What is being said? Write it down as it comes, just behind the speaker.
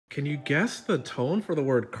Can you guess the tone for the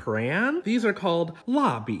word crayon? These are called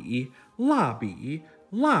lobby, lobby,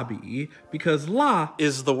 lobby, because la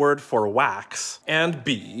is the word for wax, and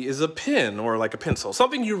B is a pen or like a pencil,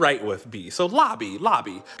 something you write with B. So lobby,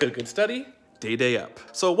 lobby. Good study? Day up.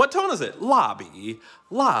 So what tone is it? Lobby,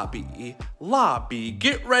 lobby, lobby.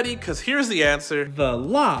 Get ready, because here's the answer. The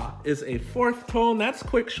la is a fourth tone. That's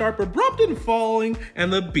quick, sharp, abrupt, and falling.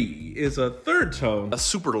 And the B is a third tone. A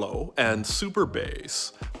super low and super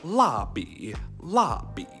bass. Lobby,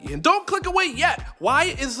 lobby. And don't click away yet. Why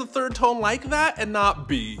is the third tone like that and not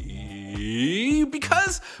B?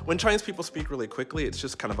 Because when Chinese people speak really quickly, it's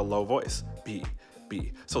just kind of a low voice. B.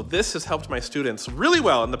 B. So this has helped my students really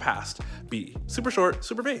well in the past. B, super short,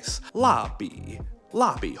 super bass. Lobby,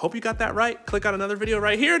 lobby. Hope you got that right. Click on another video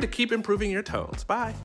right here to keep improving your tones. Bye.